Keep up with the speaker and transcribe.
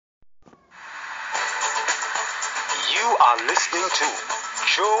You are listening to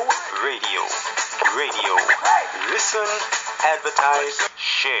Joe Radio. Radio. Listen, advertise,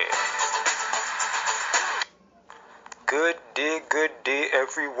 share. Good day,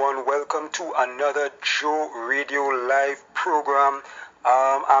 everyone. Welcome to another Joe Radio Live program.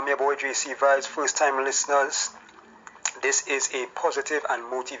 I'm your boy JC Vibes. First time listeners, this is a positive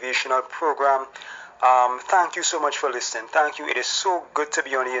and motivational program. Thank you so much for listening. Thank you. It is so good to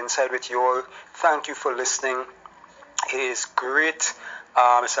be on the inside with you all. Thank you for listening. It is great.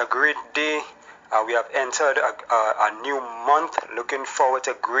 It's a great day. We have entered a new month. Looking forward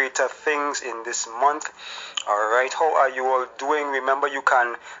to greater things in this month. All right. How are you all doing? Remember, you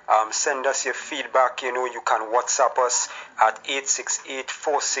can send us your feedback. You can WhatsApp us at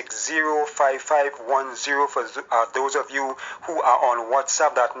 868-460-5510. For those of you who are on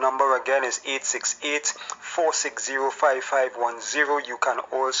WhatsApp, that number again is 868-460-5510. You can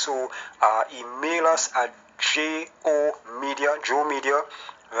also email us at Joe Media,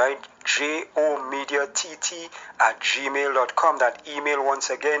 right? JOMediaTT@gmail.com. That email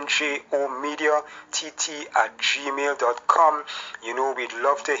once again, JOMediaTT@gmail.com. We'd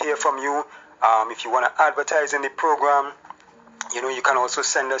love to hear from you. If you want to advertise in the program, you can also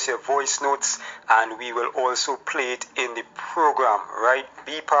send us your voice notes and we will also play it in the program, right?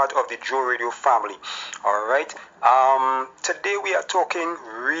 Be part of the Joe Radio family. All right. Today we are talking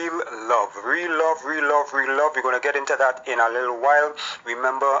real love. Real love. We're going to get into that in a little while.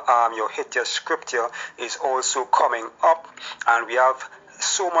 Remember, your Hit Your Scripture is also coming up, and we have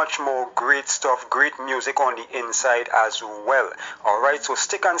so much more great stuff, great music on the inside as well. Alright, so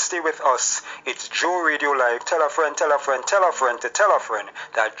stick and stay with us. It's Joe Radio Live. Tell a friend to tell a friend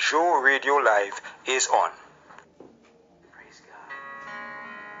that Joe Radio Live is on. Praise God.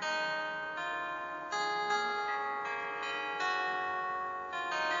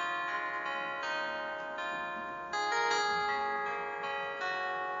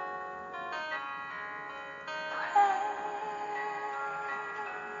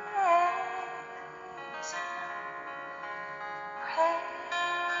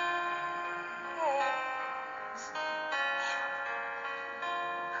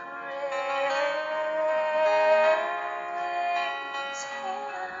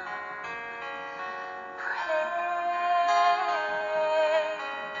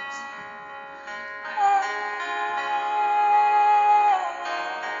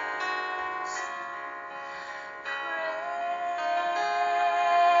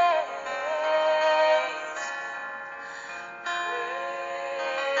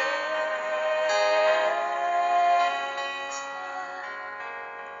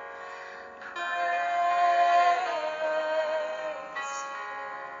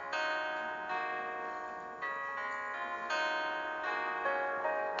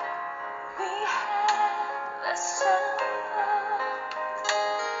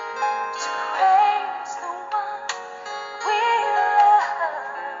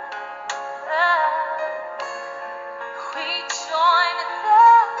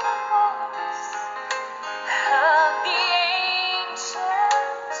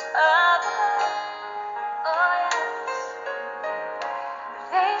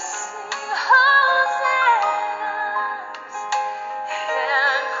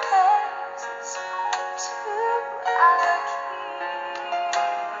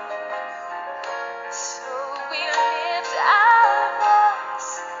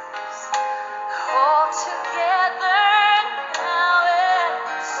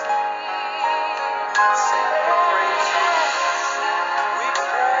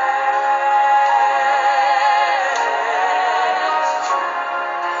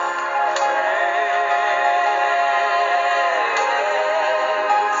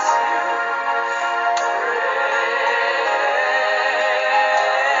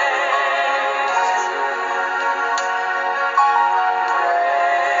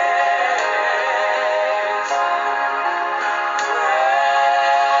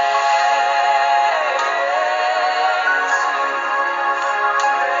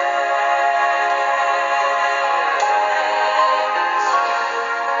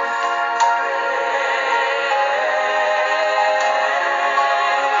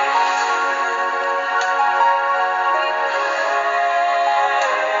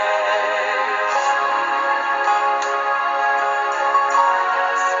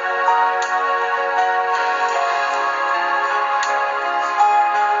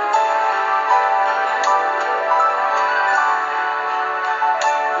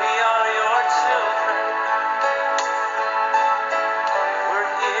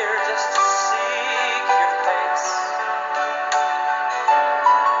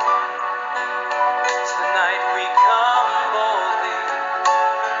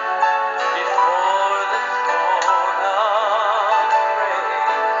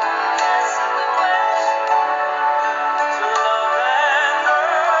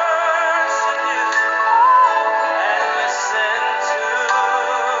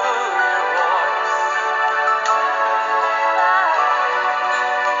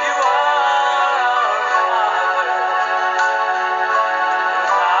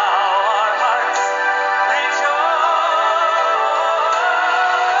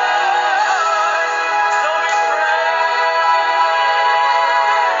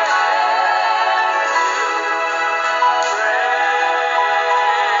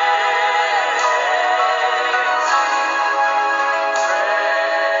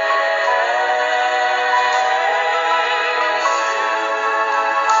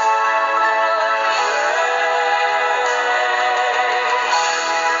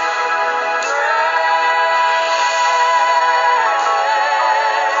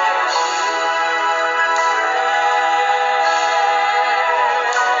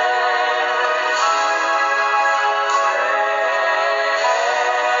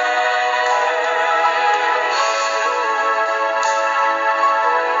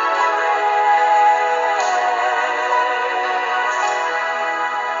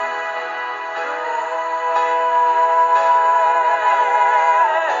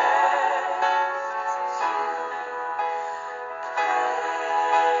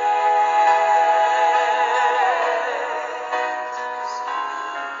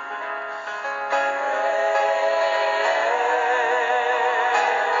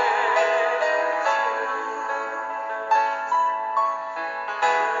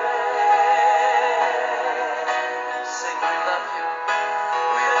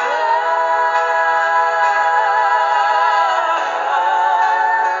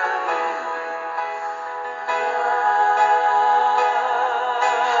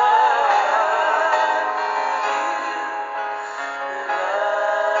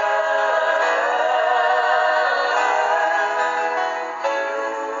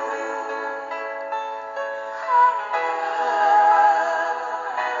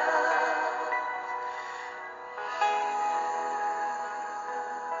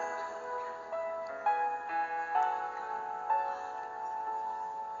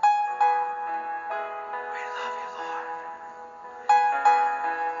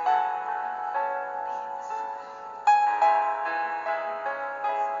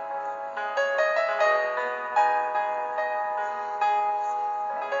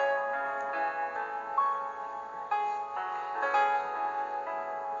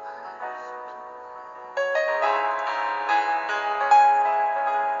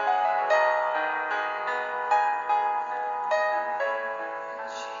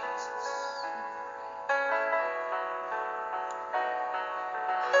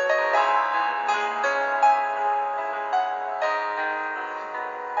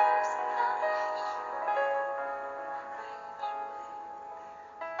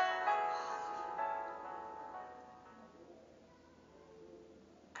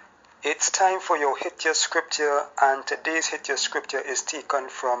 It's time for your Hit Your Scripture, and today's Hit Your Scripture is taken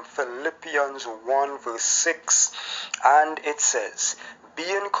from Philippians 1 verse 6, and it says,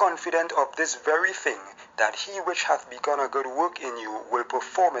 "Being confident of this very thing, that he which hath begun a good work in you will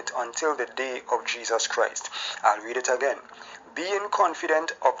perform it until the day of Jesus Christ." I'll read it again. "Being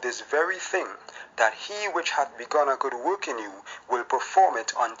confident of this very thing, that he which hath begun a good work in you will perform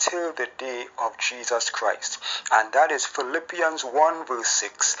it until the day of Jesus Christ." And that is Philippians 1 verse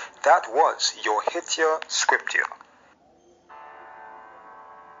 6. That was your Hit Your Scripture.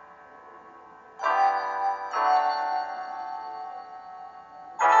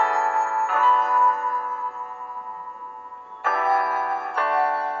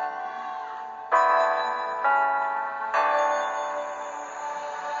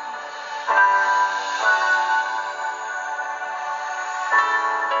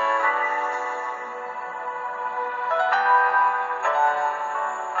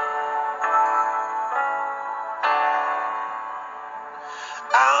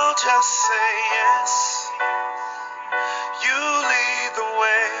 I'll just say yes, you lead the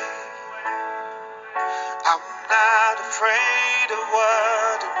way. I'm not afraid of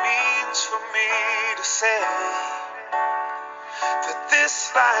what it means for me to say that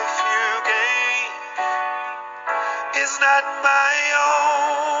this life you gave is not my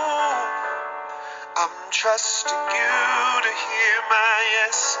own. I'm trusting you to hear my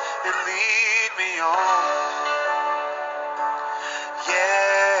yes and lead me on.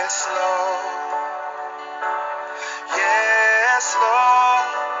 Yes, Lord. Yes, Lord.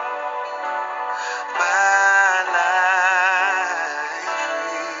 My life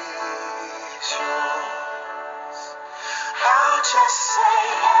is yours. I'll just say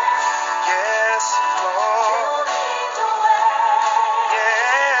yes, Lord.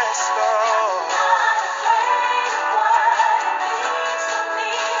 Yes, Lord.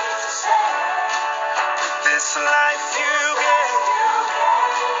 This life you gave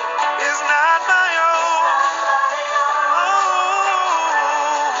is not my own.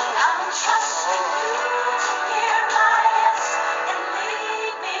 I'm trusting you to hear my yes and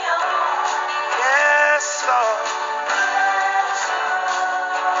lead me on. Yes, Lord.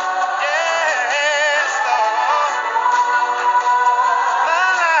 Yes, Lord. My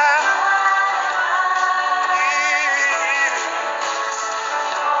life is.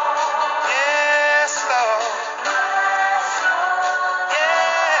 Yes, Lord.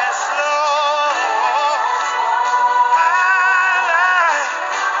 Yes, Lord. My life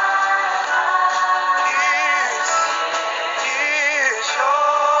is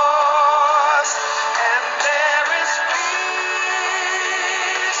yours, and there is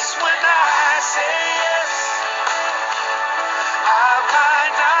peace when I say yes. I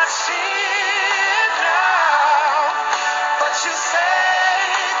might not see it now, but you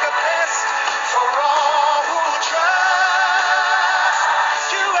save the best for all who trust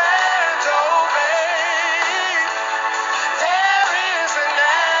you and obey. There is an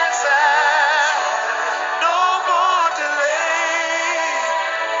answer, no more delay.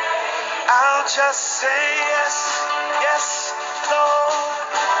 I'll just say yes, yes, Lord,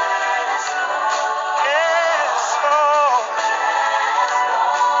 yes, Lord.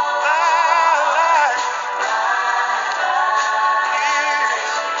 My life is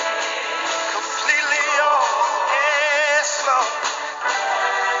completely yours. Yes, Lord.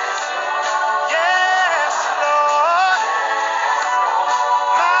 Yes, Lord.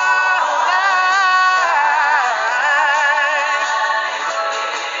 My life,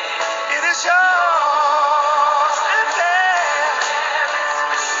 it is yours, and there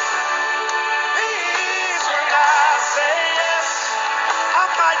is when I say yes. I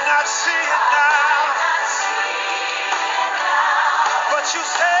might not see it now, but you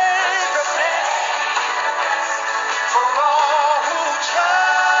save the best for all who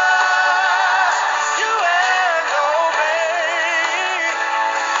trust you and obey.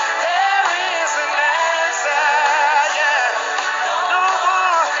 There is an answer, yeah. No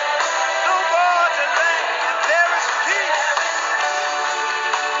more, no more delay. And there is peace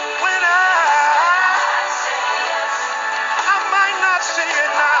when I might not see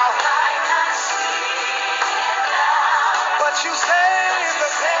it now, but you save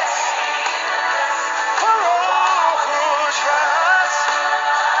the best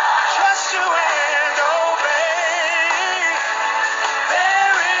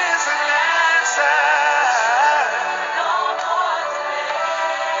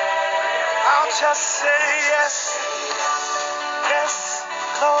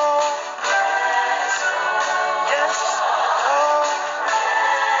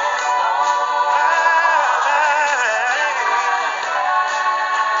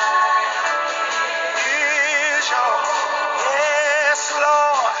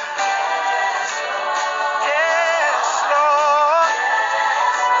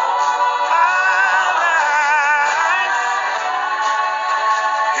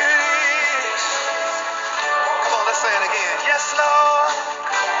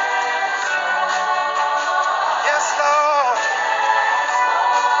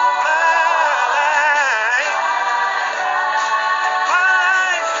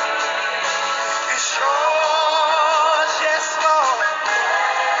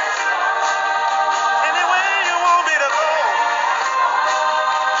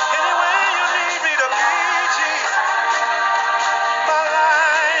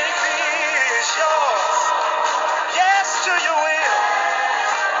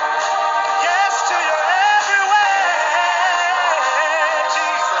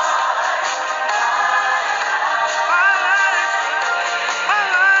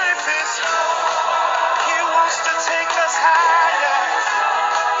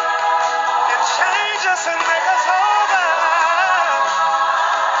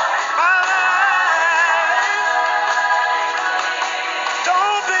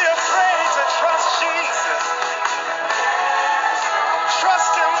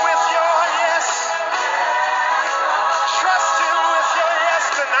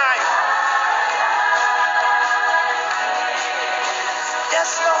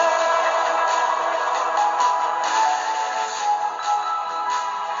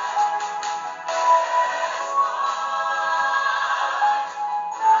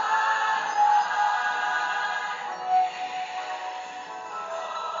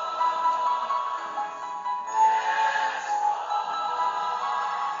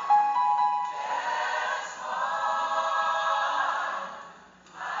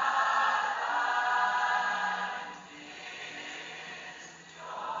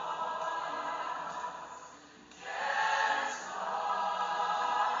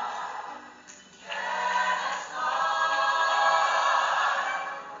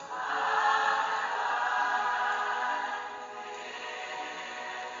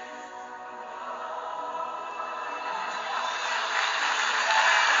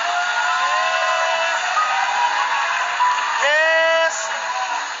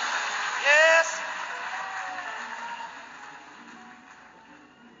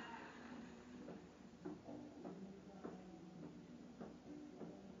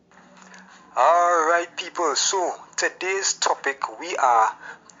people, so today's topic, we are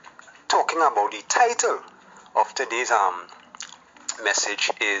talking about the title of today's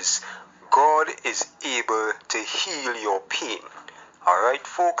message is God is able to heal your pain. Alright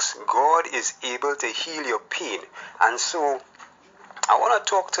folks, God is able to heal your pain. And so I want to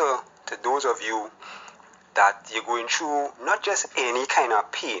talk to those of you that you're going through not just any kind of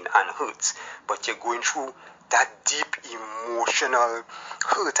pain and hurts, but you're going through that deep emotional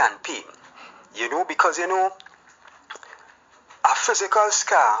hurt and pain. Because a physical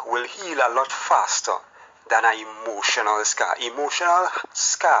scar will heal a lot faster than an emotional scar. Emotional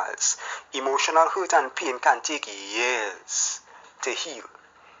scars, emotional hurt and pain can take years to heal.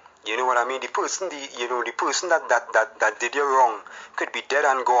 You know what I mean? The person that did you wrong could be dead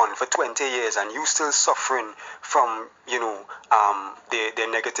and gone for 20 years and you still suffering from,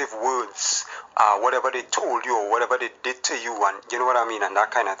 their negative words, whatever they told you or whatever they did to you, and you know what I mean, and that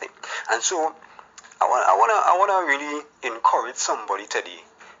kind of thing. And so I wanna really encourage somebody today,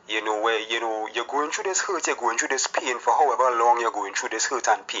 where you're going through this hurt, you're going through this pain for however long you're going through this hurt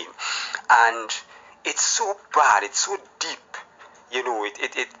and pain. And it's so bad, it's so deep.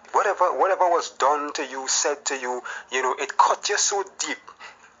 Whatever was done to you, said to you, it cut you so deep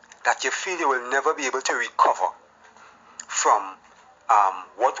that you feel you will never be able to recover from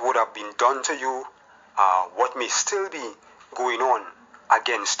what would have been done to you, what may still be going on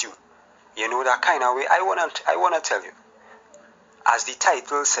against you. That kind of way. I wanna tell you, as the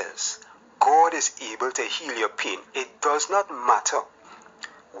title says, God is able to heal your pain. It does not matter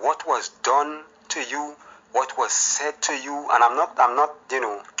what was done to you, what was said to you, and I'm not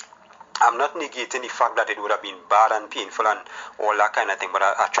negating the fact that it would have been bad and painful and all that kind of thing, but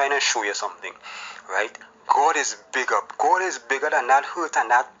I'm trying to show you something, right? God is bigger. God is bigger than that hurt and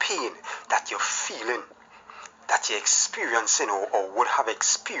that pain that you're feeling, that you're experiencing or would have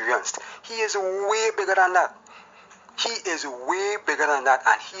experienced. He is way bigger than that. He is way bigger than that,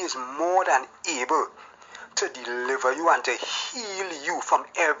 and He is more than able to deliver you and to heal you from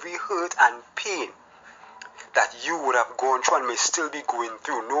every hurt and pain that you would have gone through and may still be going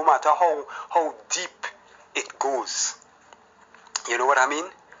through, no matter how deep it goes. You know what I mean?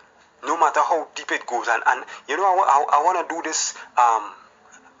 No matter how deep it goes. And I want to do this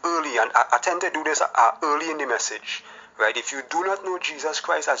early, and I tend to do this early in the message, right? If you do not know Jesus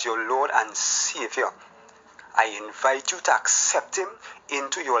Christ as your Lord and Savior, I invite you to accept Him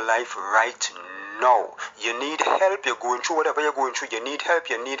into your life right now. You need help, you're going through whatever you're going through, you need help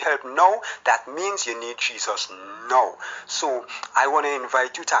now. That means you need Jesus now. So I want to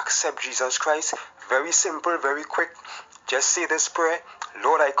invite you to accept Jesus Christ. Very simple, very quick. Just say this prayer: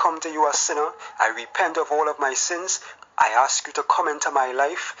 Lord, I come to you a sinner. I repent of all of my sins. I ask you to come into my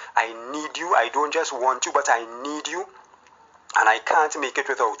life. I need you. I don't just want you, but I need you. And I can't make it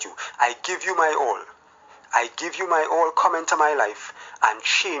without you. I give you my all. I give you my all. Come into my life and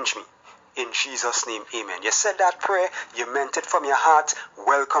change me. In Jesus' name, amen. You said that prayer, you meant it from your heart.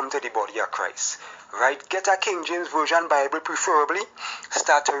 Welcome to the body of Christ. Right? Get a King James Version Bible preferably.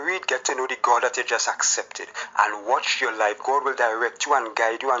 Start to read, get to know the God that you just accepted. And watch your life. God will direct you and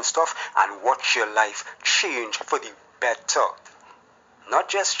guide you and stuff. And watch your life change for the better. Not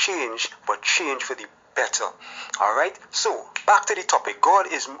just change, but change for the better. Alright? So, back to the topic. God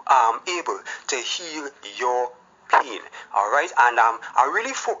is able to heal your pain. Alright? And I'm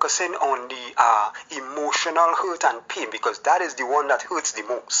really focusing on the emotional hurt and pain, because that is the one that hurts the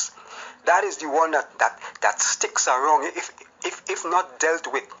most. That is the one that sticks around. If not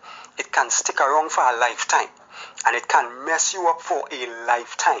dealt with, it can stick around for a lifetime. And it can mess you up for a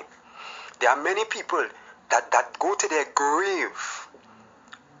lifetime. There are many people that go to their grave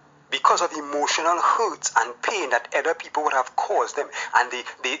because of emotional hurt and pain that other people would have caused them, and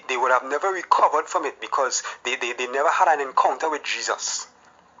they would have never recovered from it because they never had an encounter with Jesus,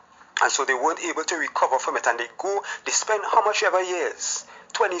 and so they weren't able to recover from it. And they spend how much ever years,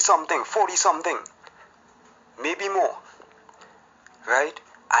 20 something, 40 something, maybe more, right?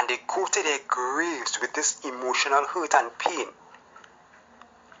 And they go to their graves with this emotional hurt and pain.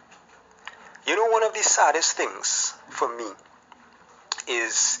 One of the saddest things for me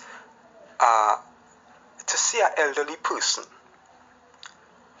is to see an elderly person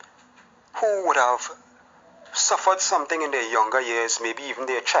who would have suffered something in their younger years, maybe even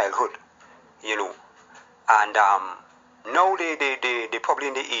their childhood, and now they probably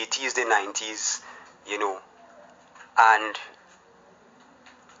in the 80s, the 90s, and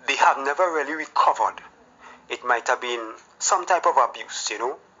they have never really recovered. It might have been some type of abuse,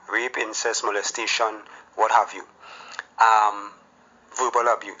 rape, incest, molestation, what have you, verbal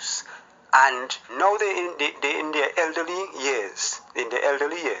abuse. And now they're in their elderly years,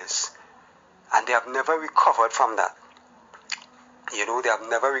 And they have never recovered from that. You know, they have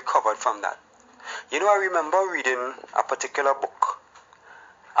never recovered from that. You know, I remember reading a particular book.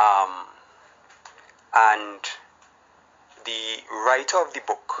 And the writer of the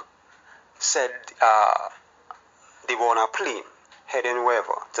book said they were on a plane heading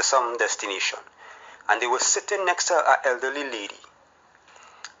wherever to some destination, and they were sitting next to an elderly lady,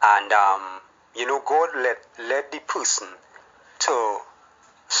 and you know, God led the person to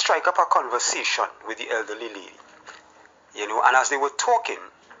strike up a conversation with the elderly lady, you know. And as they were talking,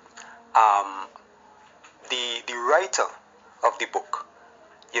 the writer of the book,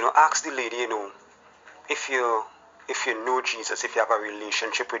 you know, asked the lady, you know, if you know Jesus, if you have a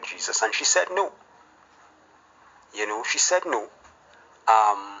relationship with Jesus. And she said no. You know, she said no.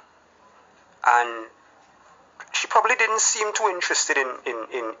 And she probably didn't seem too interested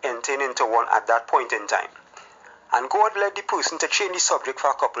in entering into one at that point in time. And God led the person to change the subject for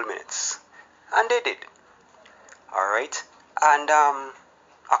a couple minutes. And they did. Alright? And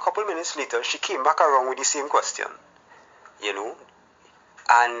a couple minutes later, she came back around with the same question. You know?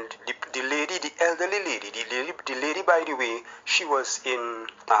 And the lady, the elderly lady, the lady, by the way, she was in,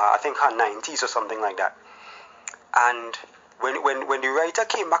 I think, her 90s or something like that. And when the writer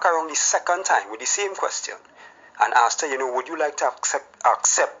came back around the second time with the same question and asked her, you know, would you like to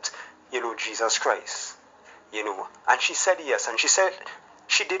accept, you know, Jesus Christ? You know, and she said yes. And she said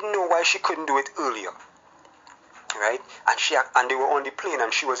she didn't know why she couldn't do it earlier. Right? And they were on the plane,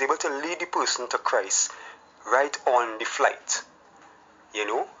 and she was able to lead the person to Christ right on the flight. You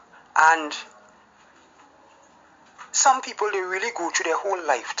know, and some people, they really go through their whole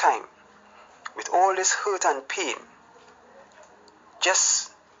lifetime with all this hurt and pain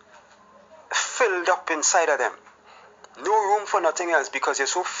just filled up inside of them. No room for nothing else, because you're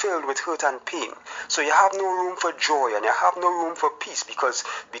so filled with hurt and pain. So you have no room for joy, and you have no room for peace, because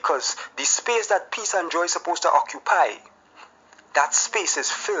the space that peace and joy is supposed to occupy, that space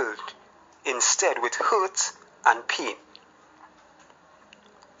is filled instead with hurt and pain.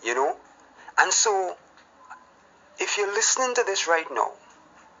 You know? And so, if you're listening to this right now,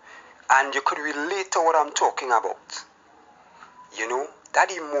 and you could relate to what I'm talking about, you know, that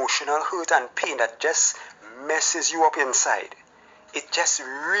emotional hurt and pain that just messes you up inside, it just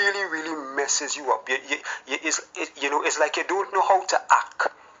really, really messes you up. You know, it's like you don't know how to act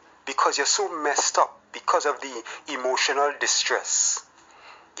because you're so messed up because of the emotional distress.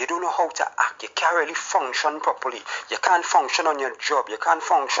 You don't know how to act. You can't really function properly. You can't function on your job. You can't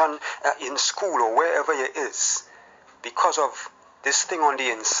function in school or wherever you is because of this thing on the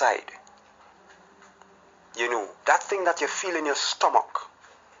inside. You know, that thing that you feel in your stomach.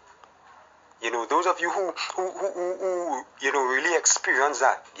 You know, those of you who you know, really experience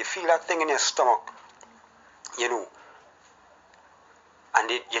that. You feel that thing in your stomach. You know.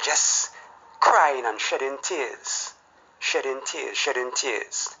 And you're just crying and shedding tears. Shedding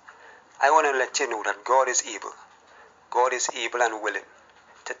tears. I want to let you know that God is able. God is able and willing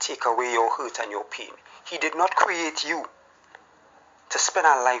to take away your hurt and your pain. He did not create you to spend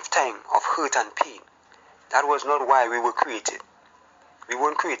a lifetime of hurt and pain. That was not why we were created. We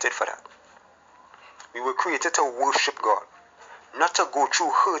weren't created for that. We were created to worship God, not to go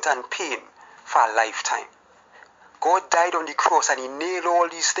through hurt and pain for a lifetime. God died on the cross, and He nailed all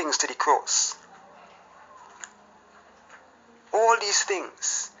these things to the cross. All these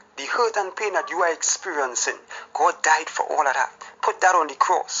things, the hurt and pain that you are experiencing, God died for all of that. Put that on the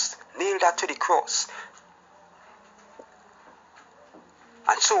cross. Nail that to the cross.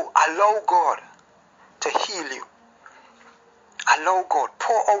 And so allow God to heal you. Allow God.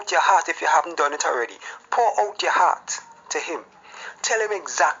 Pour out your heart if you haven't done it already. Pour out your heart to Him. Tell Him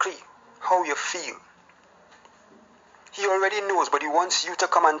exactly how you feel. He already knows, but He wants you to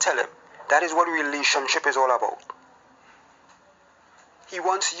come and tell Him. That is what relationship is all about. He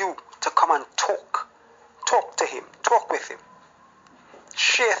wants you to come and talk. Talk to Him. Talk with Him.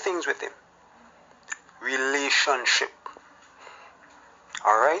 Share things with Him. Relationship.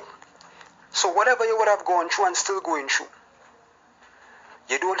 Alright? So whatever you would have gone through and still going through,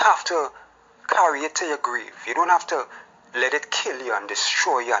 you don't have to carry it to your grave. You don't have to let it kill you and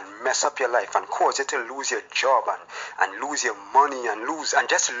destroy you and mess up your life and cause you to lose your job and lose your money and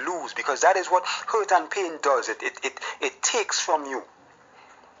just lose, because that is what hurt and pain does. It takes from you.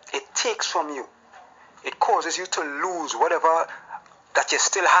 It takes from you. It causes you to lose whatever that you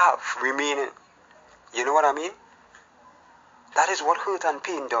still have remaining. You know what I mean? That is what hurt and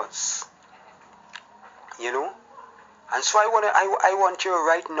pain does. You know? And so I want you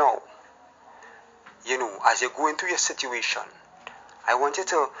right now, you know, as you're going through your situation, I want you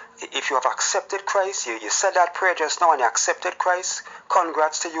to, if you have accepted Christ, you said that prayer just now and you accepted Christ,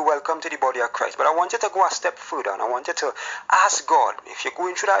 congrats to you, welcome to the body of Christ. But I want you to go a step further and I want you to ask God, if you're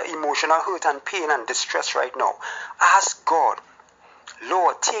going through that emotional hurt and pain and distress right now, ask God,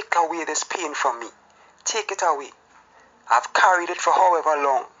 Lord, take away this pain from me. Take it away. I've carried it for however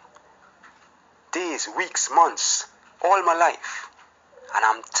long. Days, weeks, months, all my life. And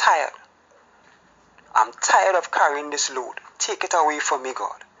I'm tired. I'm tired of carrying this load. Take it away from me,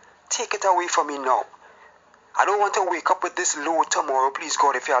 God. Take it away from me now. I don't want to wake up with this load tomorrow, please,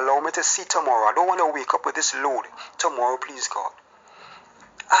 God. If you allow me to see tomorrow, I don't want to wake up with this load tomorrow, please, God.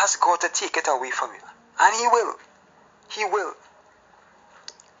 Ask God to take it away from you. And He will. He will.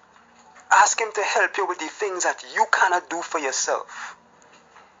 Ask Him to help you with the things that you cannot do for yourself.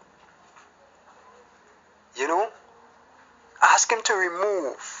 You know? Ask Him to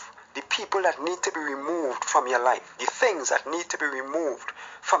remove the people that need to be removed from your life. The things that need to be removed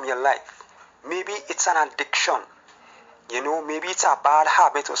from your life. Maybe it's an addiction. You know, maybe it's a bad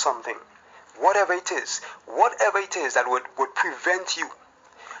habit or something. Whatever it is that would prevent you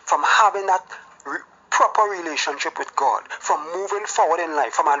from having that proper relationship with God, from moving forward in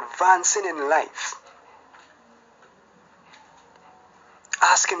life, from advancing in life.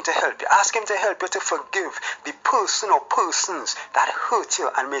 Ask Him to help you. Ask Him to help you to forgive the person or persons that hurt you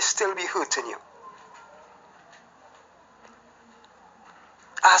and may still be hurting you.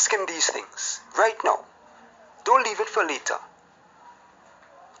 Ask Him these things right now. Don't leave it for later.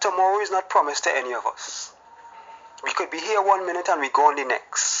 Tomorrow is not promised to any of us. We could be here 1 minute and we go on the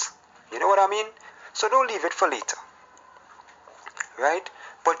next. You know what I mean? So don't leave it for later. Right?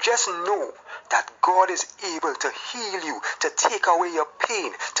 But just know that God is able to heal you, to take away your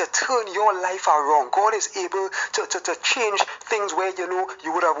pain, to turn your life around. God is able to change things where, you know,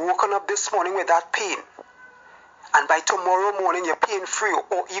 you would have woken up this morning with that pain. And by tomorrow morning, you're pain free.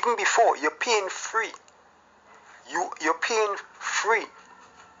 Or even before, you're pain free. You're pain free.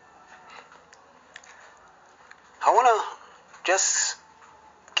 I want to just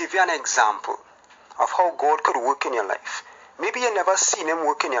give you an example of how God could work in your life. Maybe you never seen Him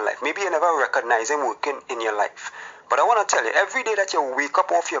work in your life. Maybe you never recognize Him working in your life. But I want to tell you, every day that you wake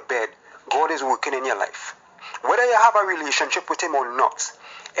up off your bed, God is working in your life. Whether you have a relationship with Him or not,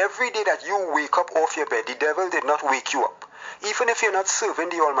 every day that you wake up off your bed, the devil did not wake you up. Even if you're not serving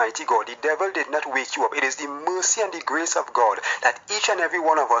the Almighty God, the devil did not wake you up. It is the mercy and the grace of God that each and every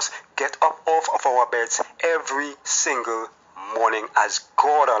one of us get up off of our beds every single morning as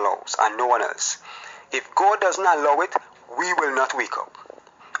God allows and no one else. If God doesn't allow it, we will not wake up.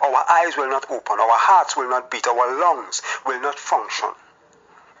 Our eyes will not open. Our hearts will not beat. Our lungs will not function.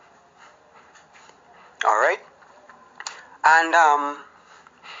 Alright? And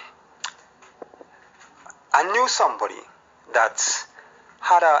I knew somebody that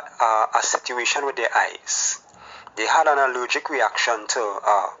had a situation with their eyes. They had an allergic reaction to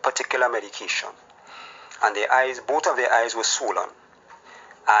a particular medication. And their eyes, both of their eyes were swollen.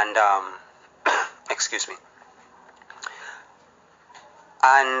 And, excuse me.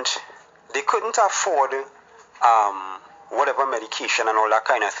 And they couldn't afford whatever medication and all that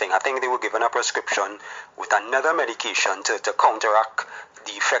kind of thing. I think they were given a prescription with another medication to counteract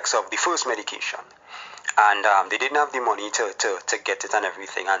the effects of the first medication. And they didn't have the money to get it and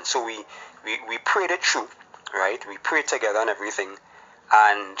everything. And so we prayed it through, right? We prayed together and everything.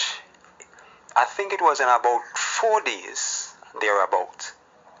 And I think it was in about 4 days, thereabout,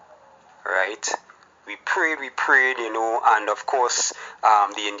 right? We prayed, you know, and of course,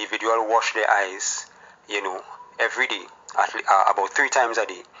 the individual washed their eyes, you know, every day, about 3 times a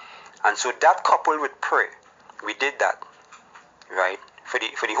day. And so that coupled with prayer, we did that, right, for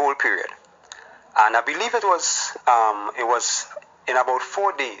the whole period. And I believe it was in about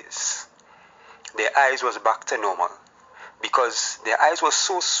 4 days, their eyes was back to normal, because their eyes were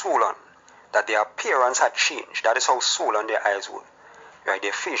so swollen that their appearance had changed. That is how swollen their eyes were. Right,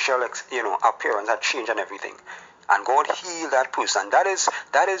 their facial, you know, appearance had changed and everything, and God healed that person. That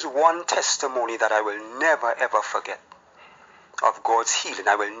is one testimony that I will never ever forget of God's healing.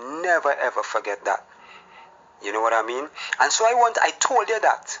 I will never ever forget that. You know what I mean? And so I told you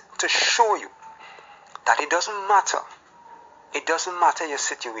that to show you that it doesn't matter. It doesn't matter your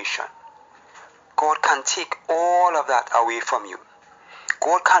situation. God can take all of that away from you.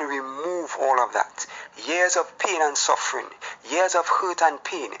 God can remove all of that. Years of pain and suffering, years of hurt and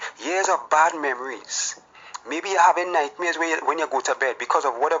pain, years of bad memories. Maybe you're having nightmares when you go to bed because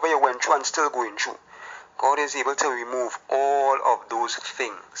of whatever you went through and still going through. God is able to remove all of those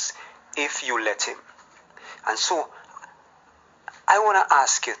things if you let Him. And so, I want to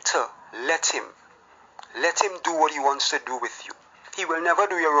ask you to let Him do what He wants to do with you. He will never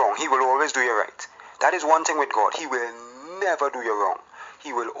do you wrong. He will always do you right. That is one thing with God. He will never do you wrong.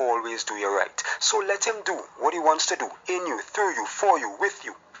 He will always do you right. So let him do what he wants to do in you, through you, for you, with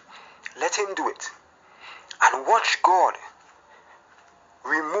you. Let him do it. And watch God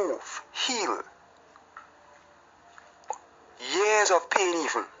remove, heal years of pain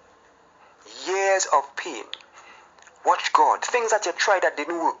even. Years of pain. Watch God. Things that you tried that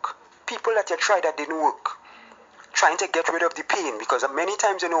didn't work. People that you tried that didn't work. Trying to get rid of the pain, because many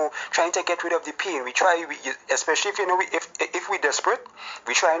times, trying to get rid of the pain, especially if we're desperate,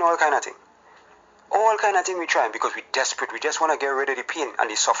 we try all kind of thing. All kind of thing we try because we're desperate. We just want to get rid of the pain and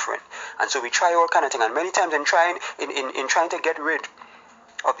the suffering, and so we try all kind of thing. And many times in trying to get rid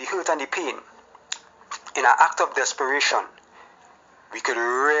of the hurt and the pain, in an act of desperation, we could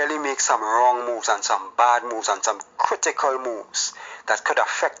really make some wrong moves and some bad moves and some critical moves that could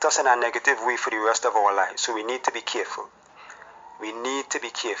affect us in a negative way for the rest of our lives. So we need to be careful. We need to be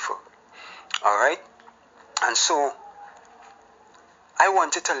careful. Alright? And so, I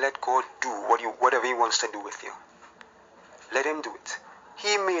wanted to let God do whatever he wants to do with you. Let him do it.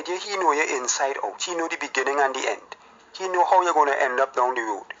 He made you. He know you inside out. He know the beginning and the end. He know how you're going to end up down the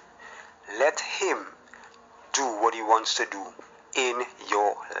road. Let him do what he wants to do in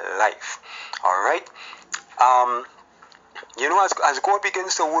your life. Alright? As God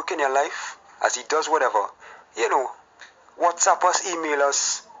begins to work in your life, as he does whatever, WhatsApp us, email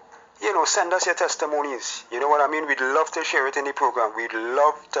us, send us your testimonies. You know what I mean? We'd love to share it in the program. We'd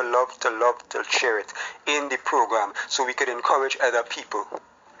love to share it in the program so we could encourage other people.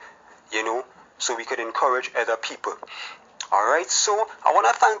 So we could encourage other people. Alright, so I want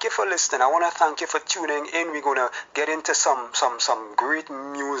to thank you for listening. I want to thank you for tuning in. We're going to get into some great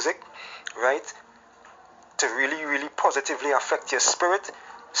music, right? To really, really positively affect your spirit.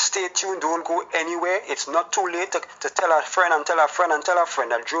 Stay tuned. Don't go anywhere. It's not too late to tell a friend and tell a friend and tell a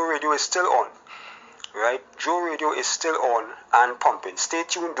friend that Joe Radio is still on. Right? Joe Radio is still on and pumping. Stay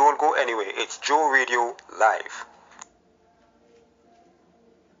tuned. Don't go anywhere. It's Joe Radio Live.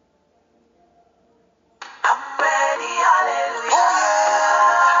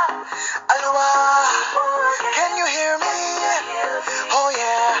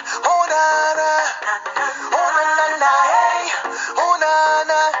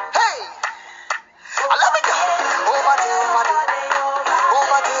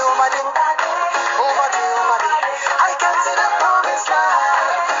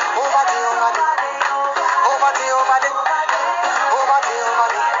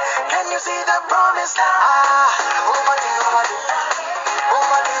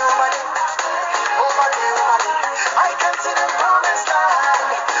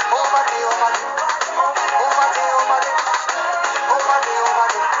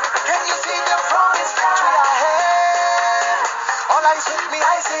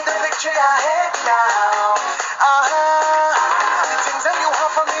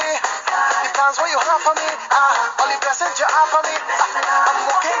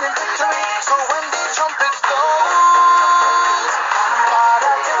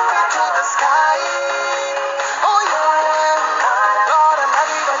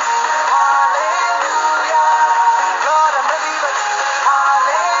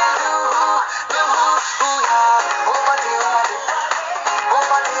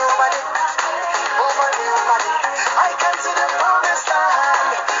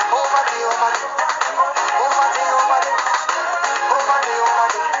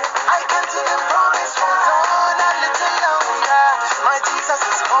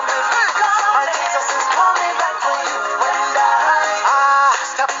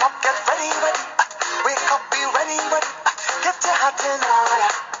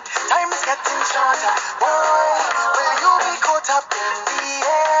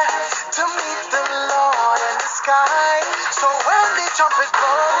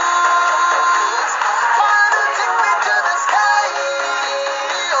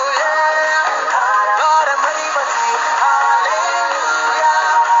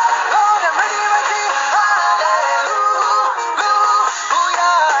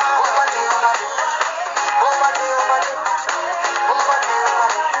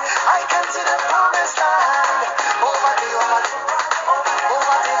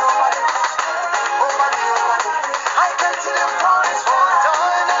 I can see the promise, hold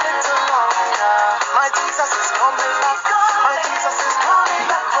on a little longer. My Jesus is coming.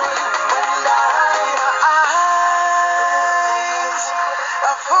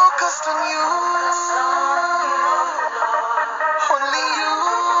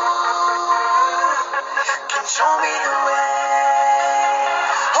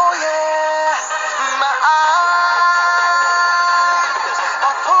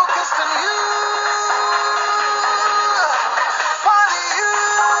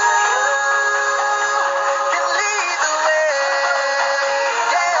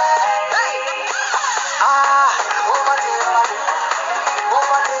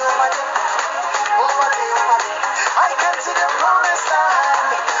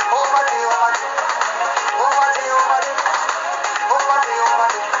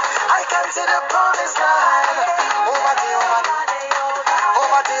 the promised land. Over day, over day,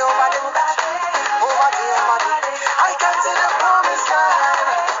 over day, over day, over day, over day. I can see the promised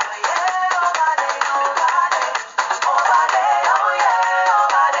land.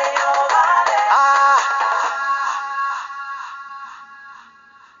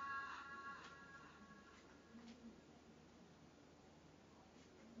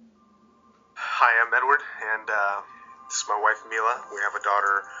 Hi, I'm Edward, and this is my wife Mila. We have a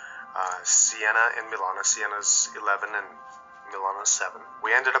daughter, Sienna and Milana. Sienna's 11 and Milana's 7. We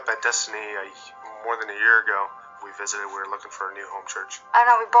ended up at Destiny more than a year ago. We visited. We were looking for a new home church. I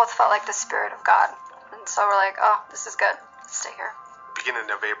don't know, we both felt like the Spirit of God. And so we're like, oh, this is good. Let's stay here. Beginning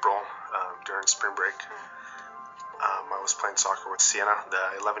of April, during spring break, I was playing soccer with Sienna,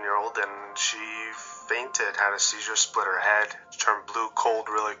 the 11-year-old, and she fainted, had a seizure, split her head, turned blue cold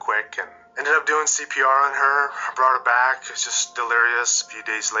really quick, and ended up doing CPR on her. I brought her back. It's just delirious. A few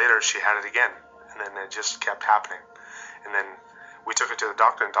days later, she had it again, and then it just kept happening. And then we took her to the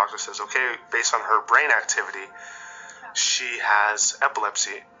doctor, and the doctor says, okay, based on her brain activity, she has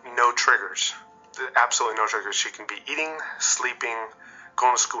epilepsy, no triggers, absolutely no triggers. She can be eating, sleeping,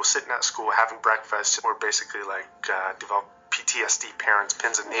 going to school, sitting at school, having breakfast. We're basically like developed PTSD parents,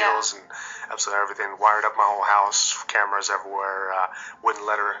 pins and needles, and absolutely everything. Wired up my whole house, cameras everywhere. Wouldn't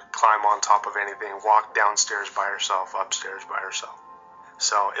let her climb on top of anything. Walk downstairs by herself, upstairs by herself.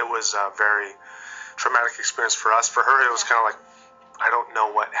 So it was a very traumatic experience for us. For her, it was kind of like, I don't know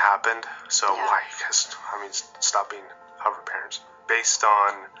what happened, so why? Because, stop being hover parents. Based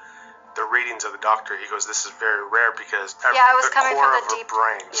on the readings of the doctor, he goes, this is very rare because it was the coming core from of the her deep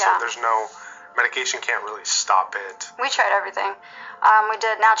brain, so there's no medication can't really stop it. We tried everything. We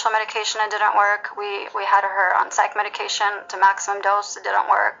did natural medication, it didn't work. We had her on psych medication to maximum dose, it didn't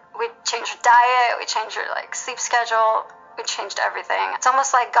work. We changed her diet, we changed her sleep schedule, we changed everything. It's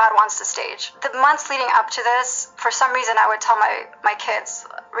almost like God wants the stage. The months leading up to this, for some reason I would tell my kids,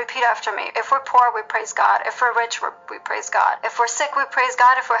 repeat after me. If we're poor, we praise God. If we're rich, we praise God. If we're sick, we praise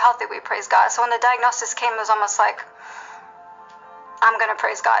God. If we're healthy, we praise God. So when the diagnosis came, it was almost like, I'm going to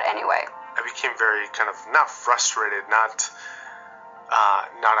praise God anyway. I became very kind of, not frustrated, not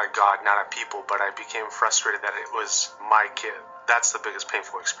at God, not at people, but I became frustrated that it was my kid. That's the biggest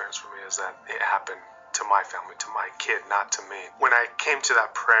painful experience for me, is that it happened to my family, to my kid, not to me. When I came to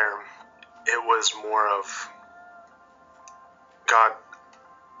that prayer, it was more of, God,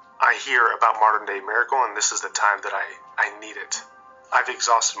 I hear about modern day miracle, and this is the time that I need it. I've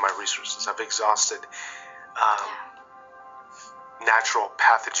exhausted my resources. I've exhausted natural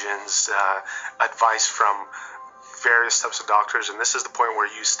pathogens, advice from various types of doctors, and this is the point where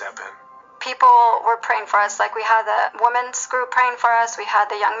you step in. People were praying for us. We had the women's group praying for us. We had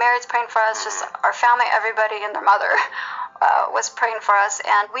the young marrieds praying for us. Just our family, everybody and their mother was praying for us.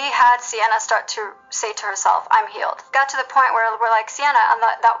 And we had Sienna start to say to herself, I'm healed. Got to the point where we're like, Sienna, on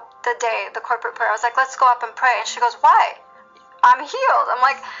the day, the corporate prayer, I was like, let's go up and pray. And she goes, why? I'm healed. I'm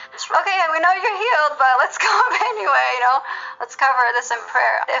like, okay, we know you're healed, but let's go up anyway, Let's cover this in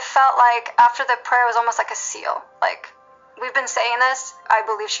prayer. It felt like after the prayer was almost like a seal. We've been saying this, I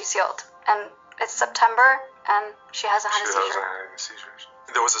believe she's healed. And it's September, and she hasn't had a seizure. She hasn't had any seizures.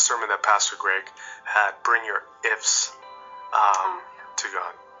 There was a sermon that Pastor Greg had, bring your ifs to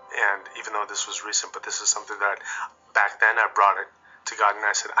God. And even though this was recent, but this is something that back then I brought it to God, and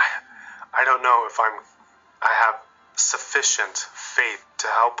I said, I don't know if I have sufficient faith to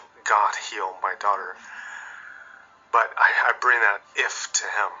help God heal my daughter, but I bring that if to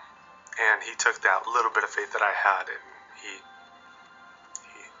him, and he took that little bit of faith that I had, and he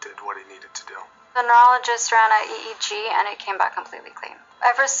did what he needed to do. The neurologist ran an EEG, and it came back completely clean.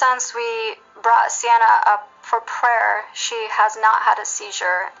 Ever since we brought Sienna up for prayer, she has not had a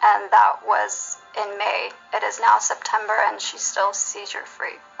seizure, and that was in May. It is now September, and she's still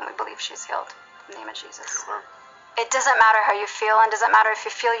seizure-free, and we believe she's healed. In the name of Jesus. Amen. It doesn't matter how you feel, and it doesn't matter if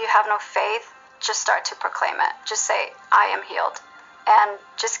you feel you have no faith, just start to proclaim it. Just say, I am healed. And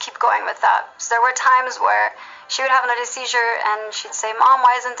just keep going with that. So there were times where she would have another seizure, and she'd say, Mom,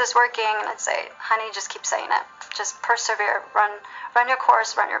 why isn't this working? And I'd say, honey, just keep saying it. Just persevere. Run your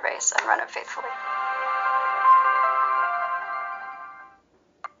course, run your race, and run it faithfully.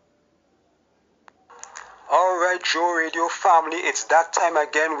 Alright, Joe Radio family, it's that time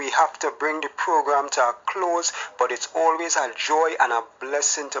again. We have to bring the program to a close, but it's always a joy and a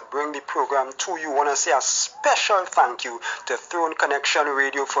blessing to bring the program to you. I want to say a special thank you to Throne Connection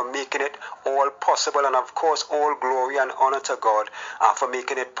Radio for making it all possible, and of course all glory and honor to God for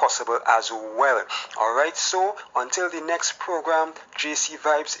making it possible as well. Alright, so until the next program, JC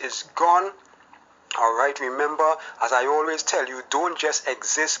Vibes is gone. Alright, remember, as I always tell you, don't just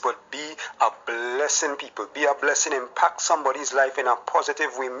exist, but be a blessing, people. Be a blessing, impact somebody's life in a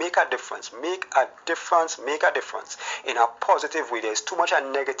positive way. Make a difference. Make a difference. Make a difference in a positive way. There's too much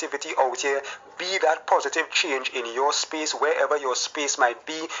negativity out here. Be that positive change in your space, wherever your space might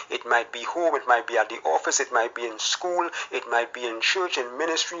be. It might be home, it might be at the office, it might be in school, it might be in church, in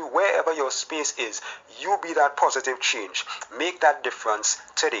ministry, wherever your space is. You be that positive change. Make that difference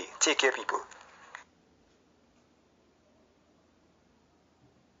today. Take care, people.